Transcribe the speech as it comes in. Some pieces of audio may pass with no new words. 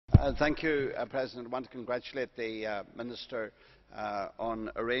Thank you, President. I want to congratulate the Minister on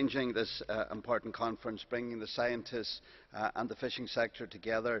arranging this important conference, bringing the scientists and the fishing sector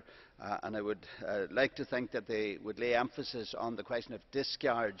together. And I would like to think that they would lay emphasis on the question of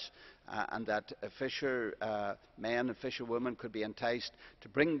discharge and that fishermen and fisherwomen could be enticed to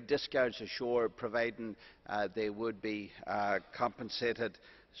bring discharge ashore, providing they would be compensated.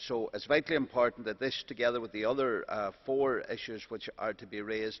 So it is vitally important that this, together with the other 4 issues which are to be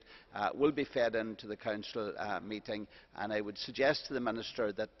raised, will be fed into the Council meeting. And I would suggest to the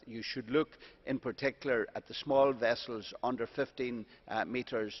Minister that you should look in particular at the small vessels under 15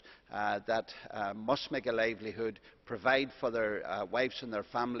 metres that must make a livelihood, provide for their wives and their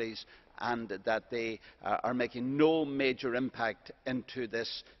families, and that they are making no major impact into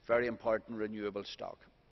this very important renewable stock.